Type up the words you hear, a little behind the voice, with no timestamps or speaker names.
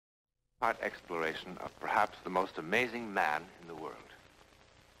Part exploration of perhaps the most amazing man in the world.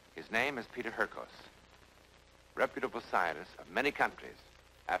 His name is Peter Hurkos. Reputable scientists of many countries,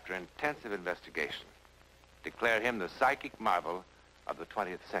 after intensive investigation, declare him the psychic marvel of the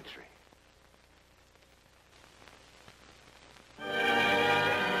 20th century.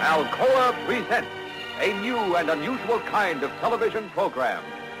 Alcoa presents a new and unusual kind of television program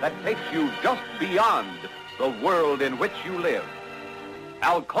that takes you just beyond the world in which you live.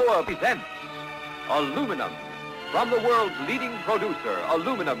 Alcoa presents Aluminum, from the world's leading producer,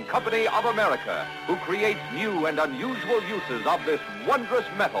 Aluminum Company of America, who creates new and unusual uses of this wondrous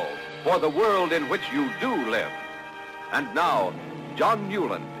metal for the world in which you do live. And now, John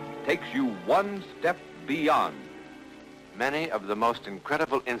Newland takes you one step beyond. Many of the most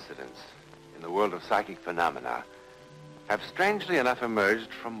incredible incidents in the world of psychic phenomena have strangely enough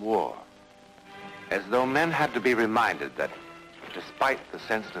emerged from war, as though men had to be reminded that despite the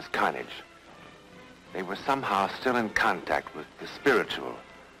senseless carnage, they were somehow still in contact with the spiritual,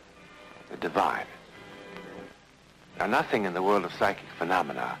 the divine. Now, nothing in the world of psychic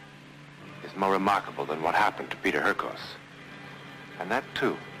phenomena is more remarkable than what happened to Peter Hurkos. And that,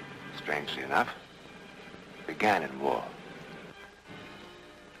 too, strangely enough, began in war.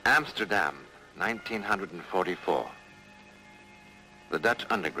 Amsterdam, 1944. The Dutch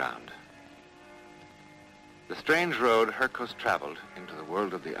underground. The strange road Hurkos traveled into the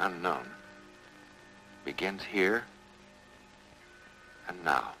world of the unknown begins here and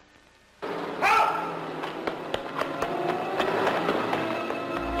now.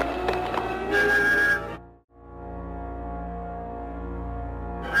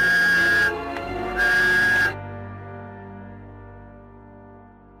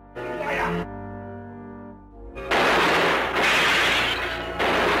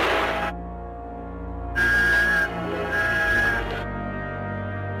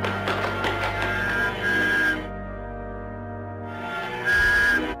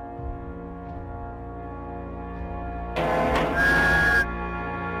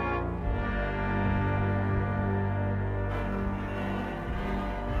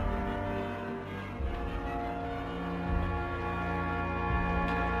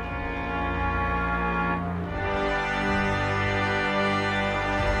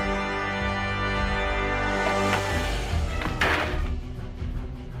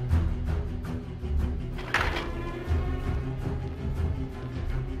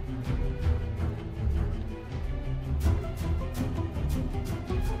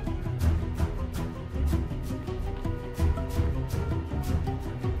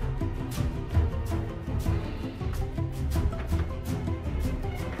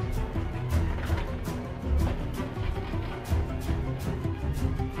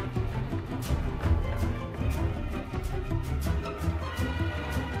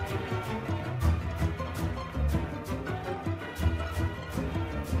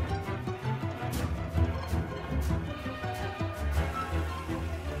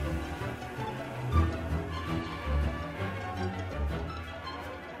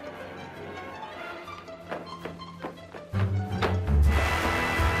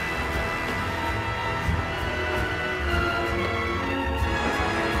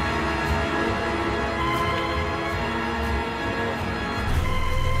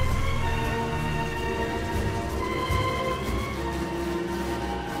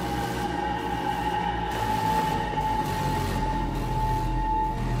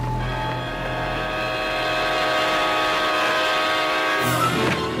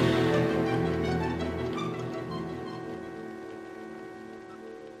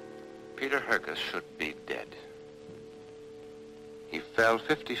 Peter Hurkos should be dead. He fell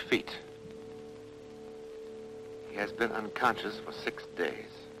 50 feet. He has been unconscious for 6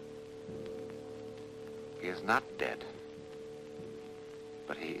 days. He is not dead,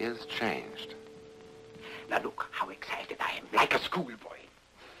 but he is changed. Now look how excited I am, like a schoolboy.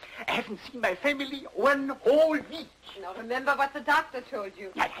 I haven't seen my family 1 whole week. Now remember what the doctor told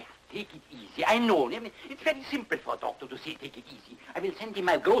you. Yeah. Take it easy. I know. It's very simple for a doctor to say take it easy. I will send him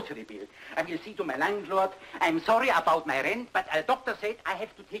my grocery bill. I will say to my landlord, I'm sorry about my rent, but a doctor said I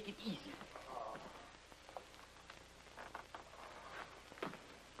have to take it easy.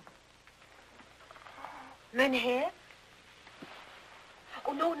 Mynheer?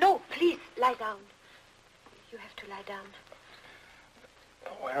 Oh, no, please, lie down. You have to lie down.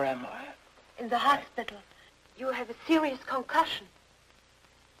 Where am I? In the hospital. You have a serious concussion.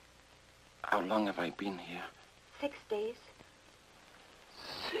 How long have I been here? 6 days.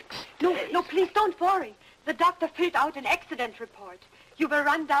 6 days? No, please don't worry. The doctor filled out an accident report. You were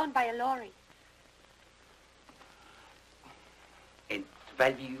run down by a lorry. And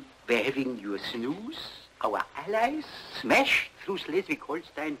while we we're having your snooze, our allies, smashed through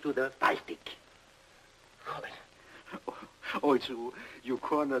Schleswig-Holstein to the Baltic. Also, you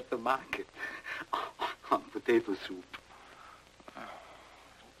cornered the market on potato soup.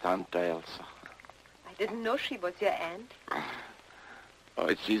 Tante Elsa. I didn't know she was your aunt.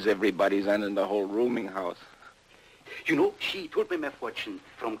 Oh, she's everybody's aunt in the whole rooming house. You know, she told me my fortune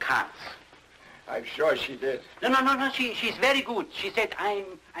from cards. I'm sure she did. No. She's very good. She said,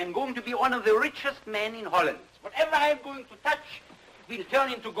 I'm going to be one of the richest men in Holland. Whatever I'm going to touch will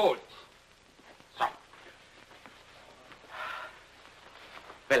turn into gold. So.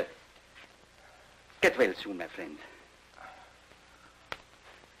 Well, get well soon, my friend.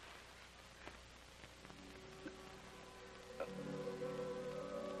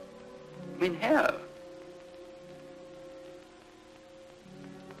 Mein Herr.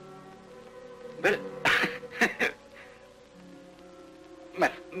 Well,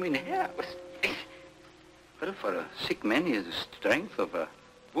 mein Herr, well, for a sick man, he has the strength of a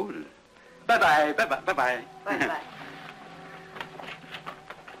bull. Bye-bye. Bye-bye.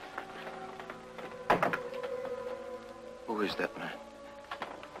 Who is that man?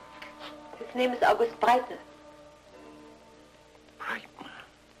 His name is August Breitner. Breitner?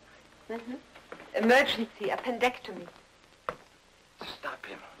 Emergency, appendectomy. Stop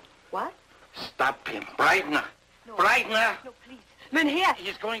him. What? Stop him. Breitner! No. Breitner! No, please. Mynheer!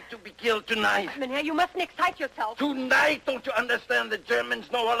 He's going to be killed tonight. Mynheer, you mustn't excite yourself. Tonight! Don't you understand? The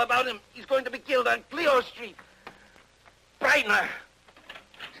Germans know all about him. He's going to be killed on Clio Street. Breitner!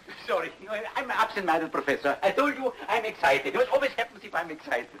 Sorry, no, I'm an absent-minded professor. I told you I'm excited. It always happens if I'm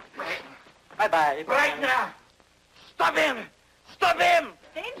excited. Bye-bye. Breitner! Stop him! Stop him!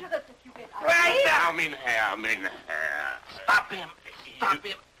 Dangerous if you get out. Breitner! Mein Herr. Stop him! Stop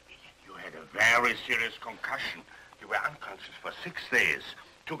him! You had a very serious concussion. You were unconscious for 6 days.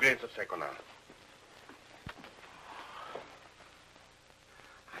 2 grains of seconal.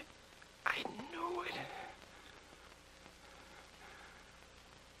 I knew it.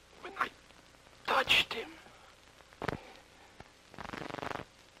 When I touched him.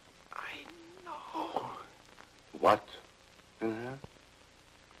 I know. What? I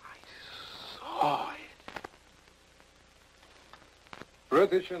saw it.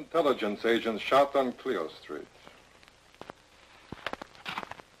 British intelligence agents shot on Clio Street.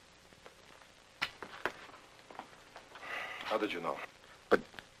 How did you know? But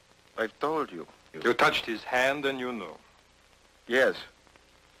I told you. You touched his hand and you knew. Yes.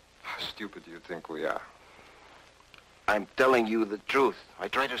 How stupid do you think we are? I'm telling you the truth. I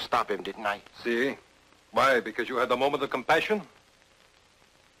tried to stop him, didn't I? See? Why? Because you had a moment of compassion?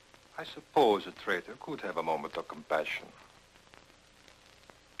 I suppose a traitor could have a moment of compassion.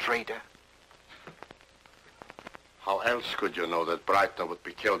 Traitor? How else could you know that Breitner would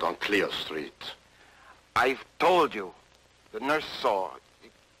be killed on Clio Street? I've told you. The nurse saw.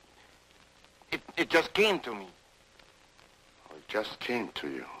 It just came to me. Oh, it just came to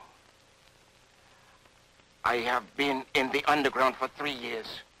you. I have been in the underground for 3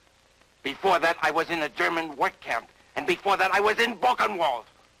 years. Before that, I was in a German work camp. And before that, I was in Buchenwald.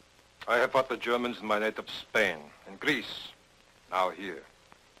 I have fought the Germans in my native Spain, in Greece, now here.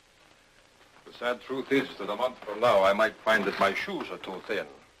 The sad truth is that a month from now, I might find that my shoes are too thin,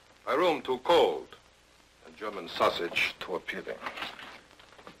 my room too cold, and German sausage too appealing.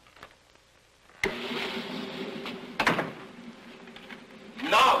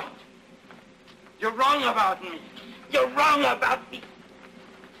 No! You're wrong about me. You're wrong about me.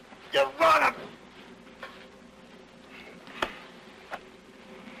 You're wrong about me.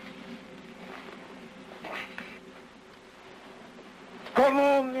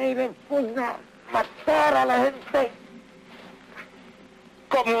 ¿Cómo me repugna matar a la gente?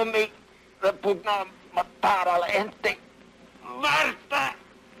 ¿Cómo me repugna matar a la gente? ¡Marta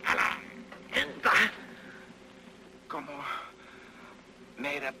a la gente! ¿Cómo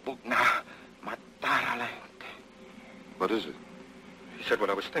me repugna matar a la gente? What is it? He said what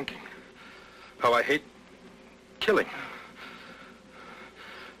I was thinking. How I hate killing.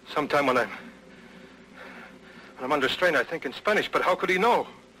 Sometime when I'm under strain, I think in Spanish, but how could he know?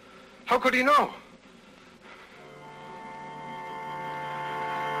 How could he know?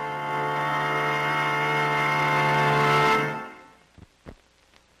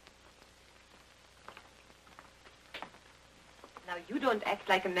 Now, you don't act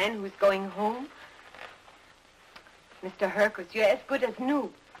like a man who's going home. Mr. Hurkos, you're as good as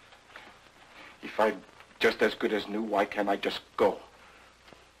new. If I'm just as good as new, why can't I just go?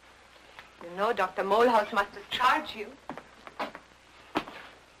 You know, Dr. Molehouse must discharge you.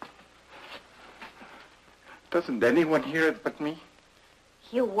 Doesn't anyone hear it but me?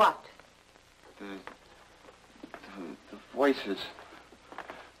 Hear what? The voices.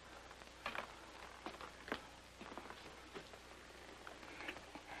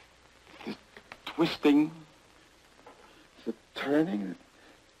 The twisting. The turning.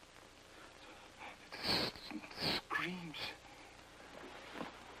 The screams.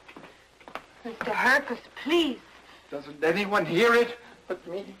 Mr. Hurkos, please. Doesn't anyone hear it but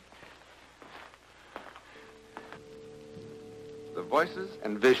me? The voices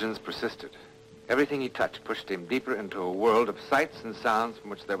and visions persisted. Everything he touched pushed him deeper into a world of sights and sounds from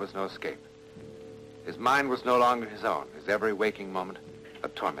which there was no escape. His mind was no longer his own, his every waking moment a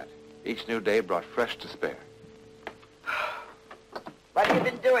torment. Each new day brought fresh despair. What have you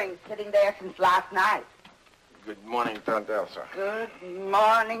been doing, sitting there since last night? Good morning, Tante Elsa. Good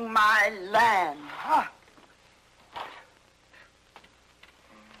morning, my lamb. Huh.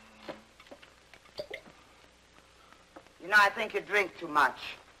 You know, I think you drink too much.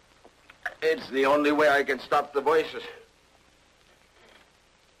 It's the only way I can stop the voices.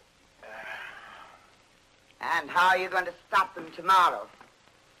 And how are you going to stop them tomorrow?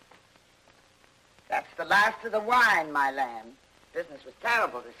 That's the last of the wine, my lamb. Business was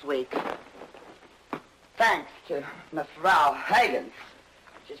terrible this week. Thanks to Miss Frau Higgins.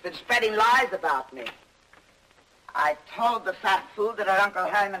 She's been spreading lies about me. I told the fat fool that her Uncle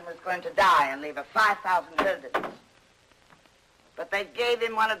Herman was going to die and leave her 5,000 guildens. But they gave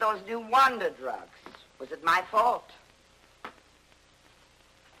him one of those new wonder drugs. Was it my fault?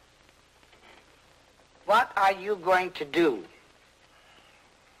 What are you going to do?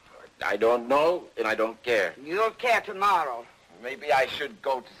 I don't know, and I don't care. You'll care tomorrow. Maybe I should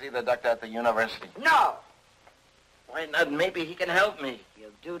go to see the doctor at the university. No! Why not? Maybe he can help me. He'll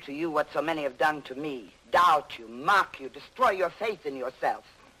do to you what so many have done to me. Doubt you, mock you, destroy your faith in yourself.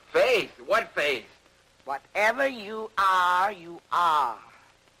 Faith? What faith? Whatever you are, you are.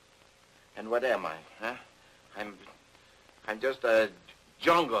 And what am I, huh? I'm just a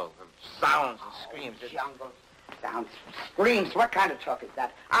jungle of sounds and screams. Jungle, sounds, screams. What kind of talk is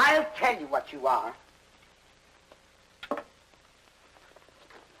that? I'll tell you what you are.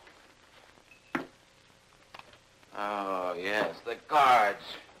 Oh, yes, the cards.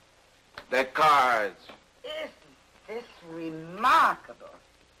 The cards. Isn't this remarkable?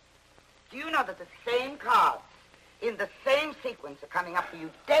 Do you know that the same cards in the same sequence are coming up for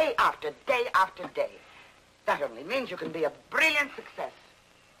you day after day after day? That only means you can be a brilliant success.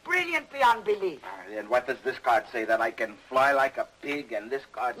 Brilliant beyond belief. And what does this card say? That I can fly like a pig, and this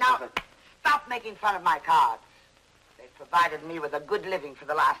card Now, says... stop making fun of my cards. They've provided me with a good living for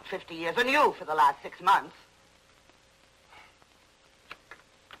the last 50 years, and you for the last 6 months.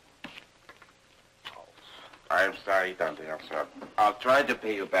 I'm sorry, Tante Elsa. I'll try to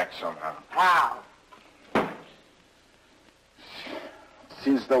pay you back somehow. How?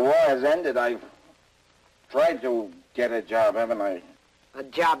 Since the war has ended, I've tried to get a job, haven't I? A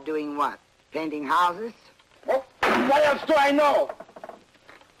job doing what? Painting houses? Oh, what else do I know?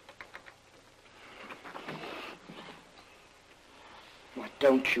 What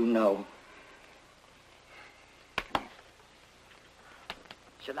don't you know?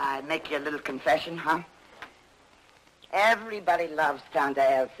 Shall I make you a little confession, huh? Everybody loves Tante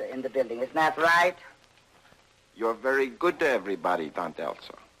Elsa in the building, isn't that right? You're very good to everybody, Tante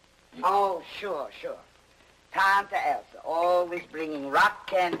Elsa. Oh, sure. Tante Elsa, always bringing rock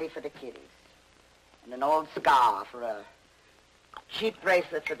candy for the kiddies. And an old scarf or a cheap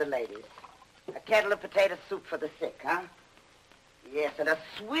bracelet for the ladies. A kettle of potato soup for the sick, huh? Yes, and a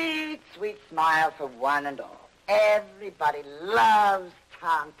sweet, sweet smile for one and all. Everybody loves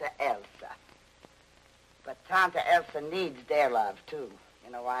Tante Elsa. But Tante Elsa needs their love, too.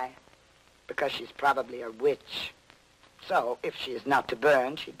 You know why? Because she's probably a witch. So, if she is not to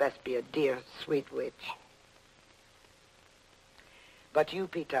burn, she'd best be a dear, sweet witch. But you,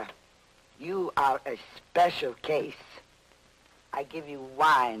 Peter, you are a special case. I give you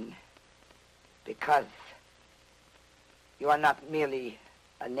wine because you are not merely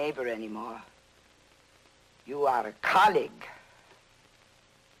a neighbor anymore. You are a colleague.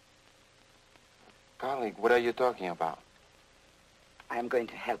 Colleague, what are you talking about? I'm going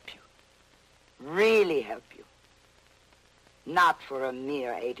to help you. Really help you. Not for a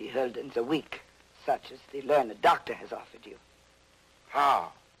mere 80 guldens a week, such as the learned doctor has offered you.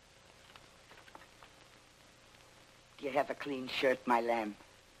 How? Do you have a clean shirt, my lamb?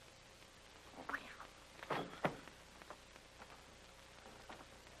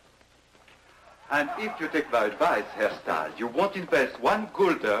 And if you take my advice, Herr Stahl, you won't invest 1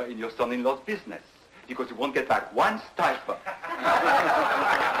 gulden in your son-in-law's business, because you won't get back 1 stipe.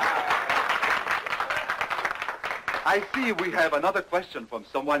 I see we have another question from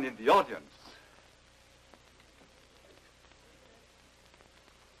someone in the audience.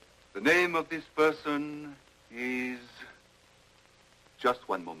 The name of this person is... Just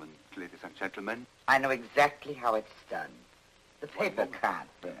one moment, ladies and gentlemen. I know exactly how it's done. The paper can't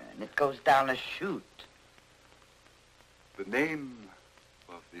burn. It goes down a chute. The name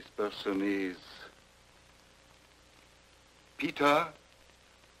of this person is... Peter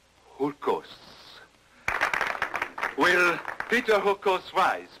Hurkos. Will Peter Hurkos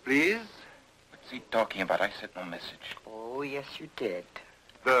rise, please? What's he talking about? I sent no message. Oh, yes, you did.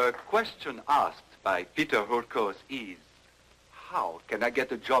 The question asked by Peter Hurkos is, how can I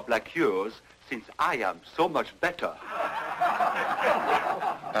get a job like yours since I am so much better?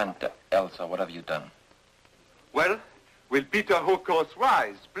 Aunt Elsa, what have you done? Well, will Peter Hurkos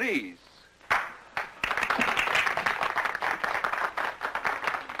rise, please?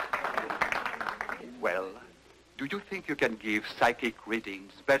 Well, do you think you can give psychic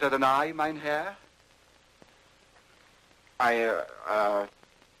readings better than I, mein Herr?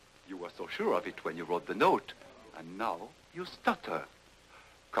 You were so sure of it when you wrote the note, and now you stutter.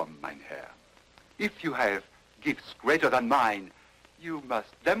 Come, mein Herr. If you have gifts greater than mine, you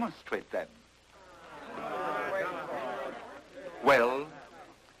must demonstrate them. Well,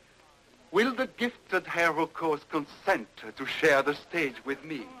 will the gifted Herr Hurkos consent to share the stage with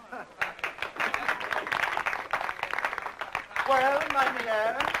me? Well, mein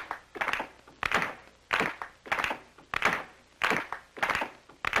Herr.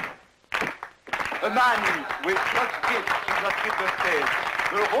 A man with such gifts should not keep the stage.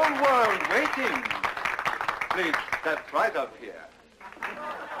 The whole world waiting. Please, step right up here.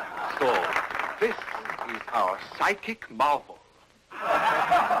 So, this is our psychic marvel.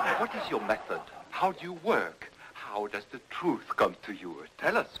 What is your method? How do you work? How does the truth come to you?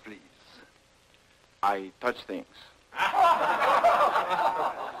 Tell us, please. I touch things.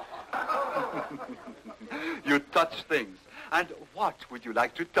 You touch things. And what would you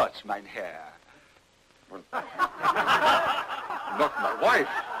like to touch, mein Herr? Well, not my wife.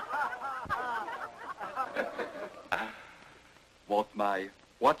 What my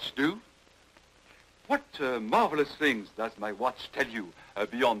watch do? What marvelous things does my watch tell you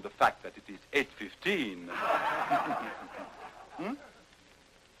beyond the fact that it is 8:15?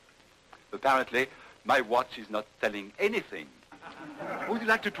 Apparently, my watch is not telling anything. Would you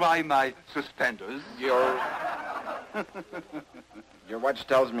like to try my suspenders? Your watch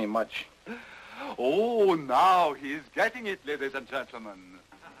tells me much. Oh, now he's getting it, ladies and gentlemen.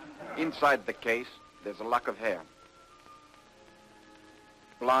 Inside the case, there's a lock of hair.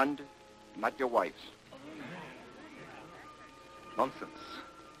 Blonde, not your wife's. Nonsense.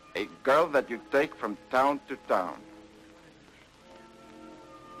 A girl that you take from town to town.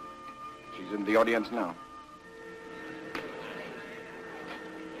 She's in the audience now.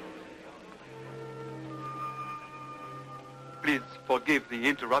 Please forgive the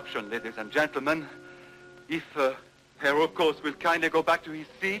interruption, ladies and gentlemen. If Herr Hurkos will kindly go back to his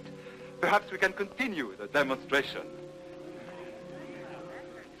seat, perhaps we can continue the demonstration.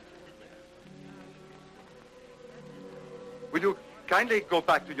 Will you kindly go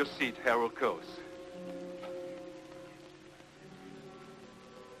back to your seat, Herr Hurkos?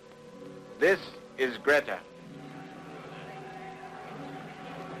 This is Greta.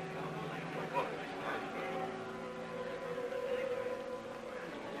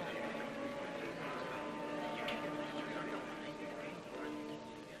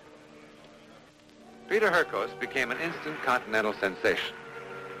 Peter Hurkos became an instant continental sensation.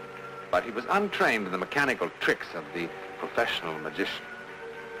 But he was untrained in the mechanical tricks of the professional magician.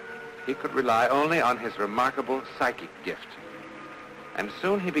 He could rely only on his remarkable psychic gift. And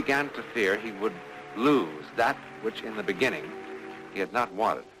soon he began to fear he would lose that which in the beginning he had not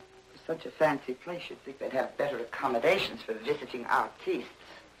wanted. For such a fancy place, you'd think they'd have better accommodations for visiting artistes.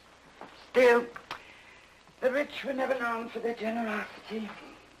 Still, the rich were never known for their generosity.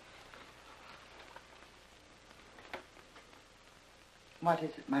 What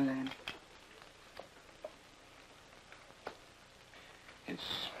is it, my lamb?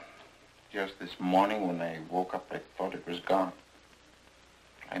 It's just this morning when I woke up, I thought it was gone.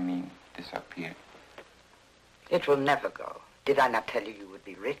 I mean, disappeared. It will never go. Did I not tell you you would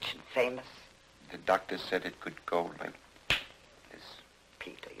be rich and famous? The doctor said it could go like this.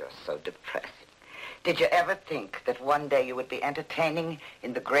 Peter, you're so depressing. Did you ever think that one day you would be entertaining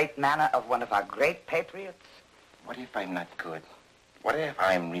in the great manner of one of our great patriots? What if I'm not good? What if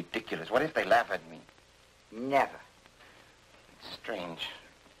I'm ridiculous? What if they laugh at me? Never. It's strange.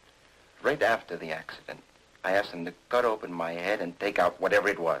 Right after the accident, I asked them to cut open my head and take out whatever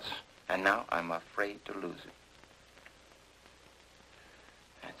it was. And now I'm afraid to lose it.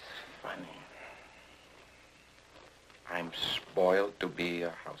 money. I'm spoiled to be a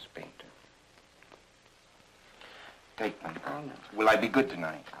house painter. Take them. Oh, no. Will I be good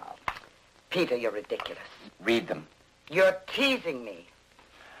tonight? Oh, Peter, you're ridiculous. Read them. You're teasing me.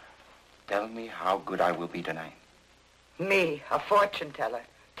 Tell me how good I will be tonight. Me, a fortune teller,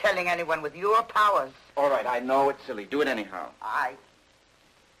 telling anyone with your powers. All right, I know it's silly. Do it anyhow.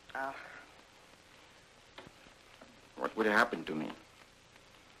 What would happen to me?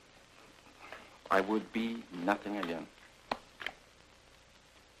 I would be nothing again.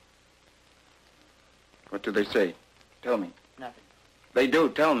 What do they say? Tell me. Nothing. They do,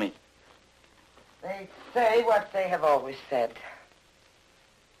 tell me. They say what they have always said.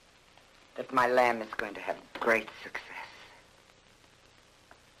 That my lamb is going to have great success.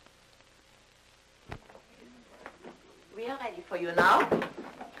 We are ready for you now.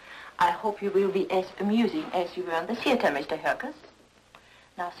 I hope you will be as amusing as you were in the theater, Mr. Hurkos.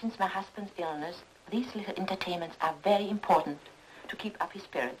 Now, since my husband's illness, these little entertainments are very important to keep up his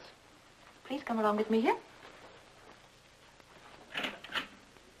spirits. Please come along with me here.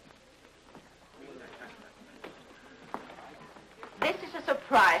 This is a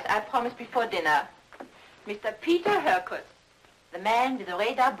surprise I promised before dinner. Mr. Peter Hurkos, the man with the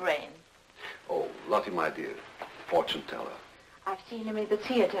radar brain. Oh, Lottie, my dear, fortune teller. I've seen him at the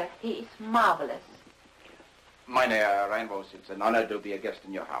theater. He is marvelous. Meine Reinvos, it's an honor to be a guest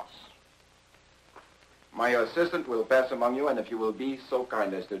in your house. My assistant will pass among you, and if you will be so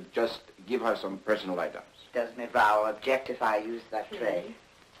kind as to just give her some personal items. Does me vow object if I use that tray? Yes.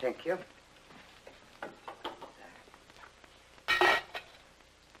 Thank you.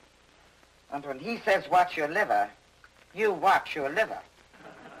 And when he says watch your liver, you watch your liver.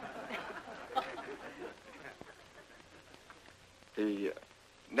 The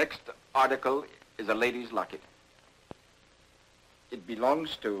next article is a lady's locket. It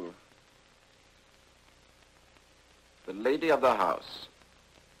belongs to the lady of the house.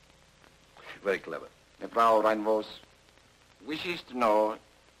 Very clever. Frau Reinvos wishes to know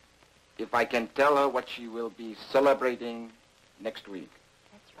if I can tell her what she will be celebrating next week.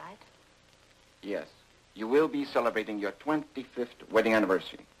 That's right. Yes. You will be celebrating your 25th wedding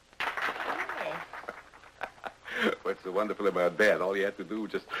anniversary. Yes. What's so wonderful about that? All you have to do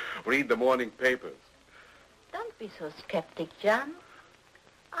is just read the morning papers. Don't be so skeptic, John.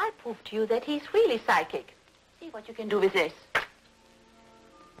 I proved to you that he's really psychic. See what you can do with this.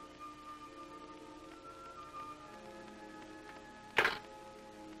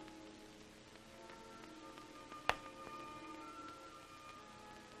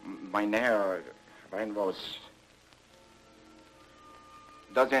 Meine Reinvos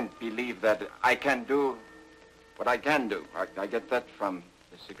doesn't believe that I can do what I can do. I get that from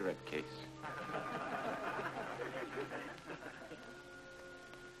the cigarette case.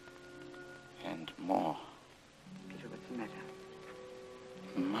 And more. Peter, what's the matter?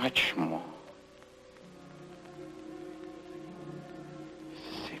 Much more.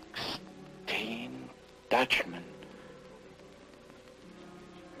 16 Dutchmen.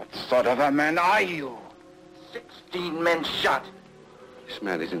 What sort of a man are you? 16 men shot. This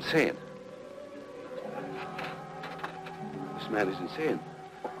man is insane. This man is insane.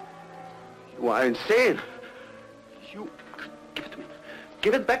 You are insane. You... Give it to me.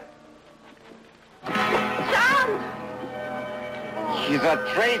 Give it back. John! He's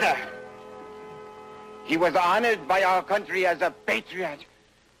a traitor. He was honored by our country as a patriot,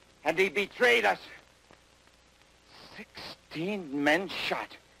 and he betrayed us. 16 men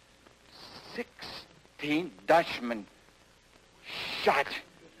shot. 16 Dutchmen shot.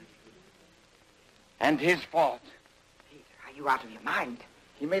 And his fault. Peter, are you out of your mind?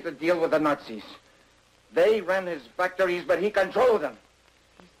 He made a deal with the Nazis. They ran his factories, but he controlled them.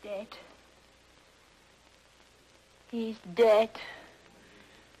 He's dead. He's dead.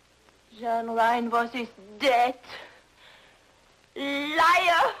 John Reinvos is dead.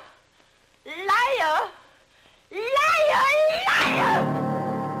 Liar! Liar! Liar! Liar!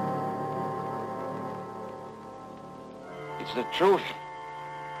 It's the truth.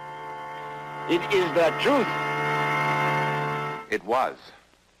 It is the truth. It was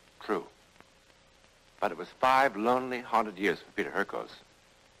true. But it was 5 lonely, haunted years for Peter Hurkos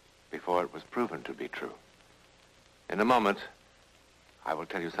before it was proven to be true. In a moment, I will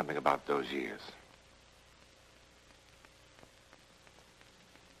tell you something about those years.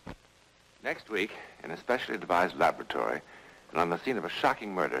 Next week, in a specially devised laboratory, and on the scene of a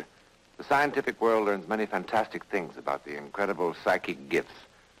shocking murder, the scientific world learns many fantastic things about the incredible psychic gifts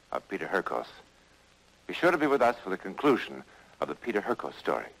of Peter Hurkos. Be sure to be with us for the conclusion of the Peter Hurkos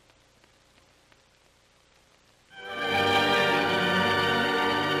story.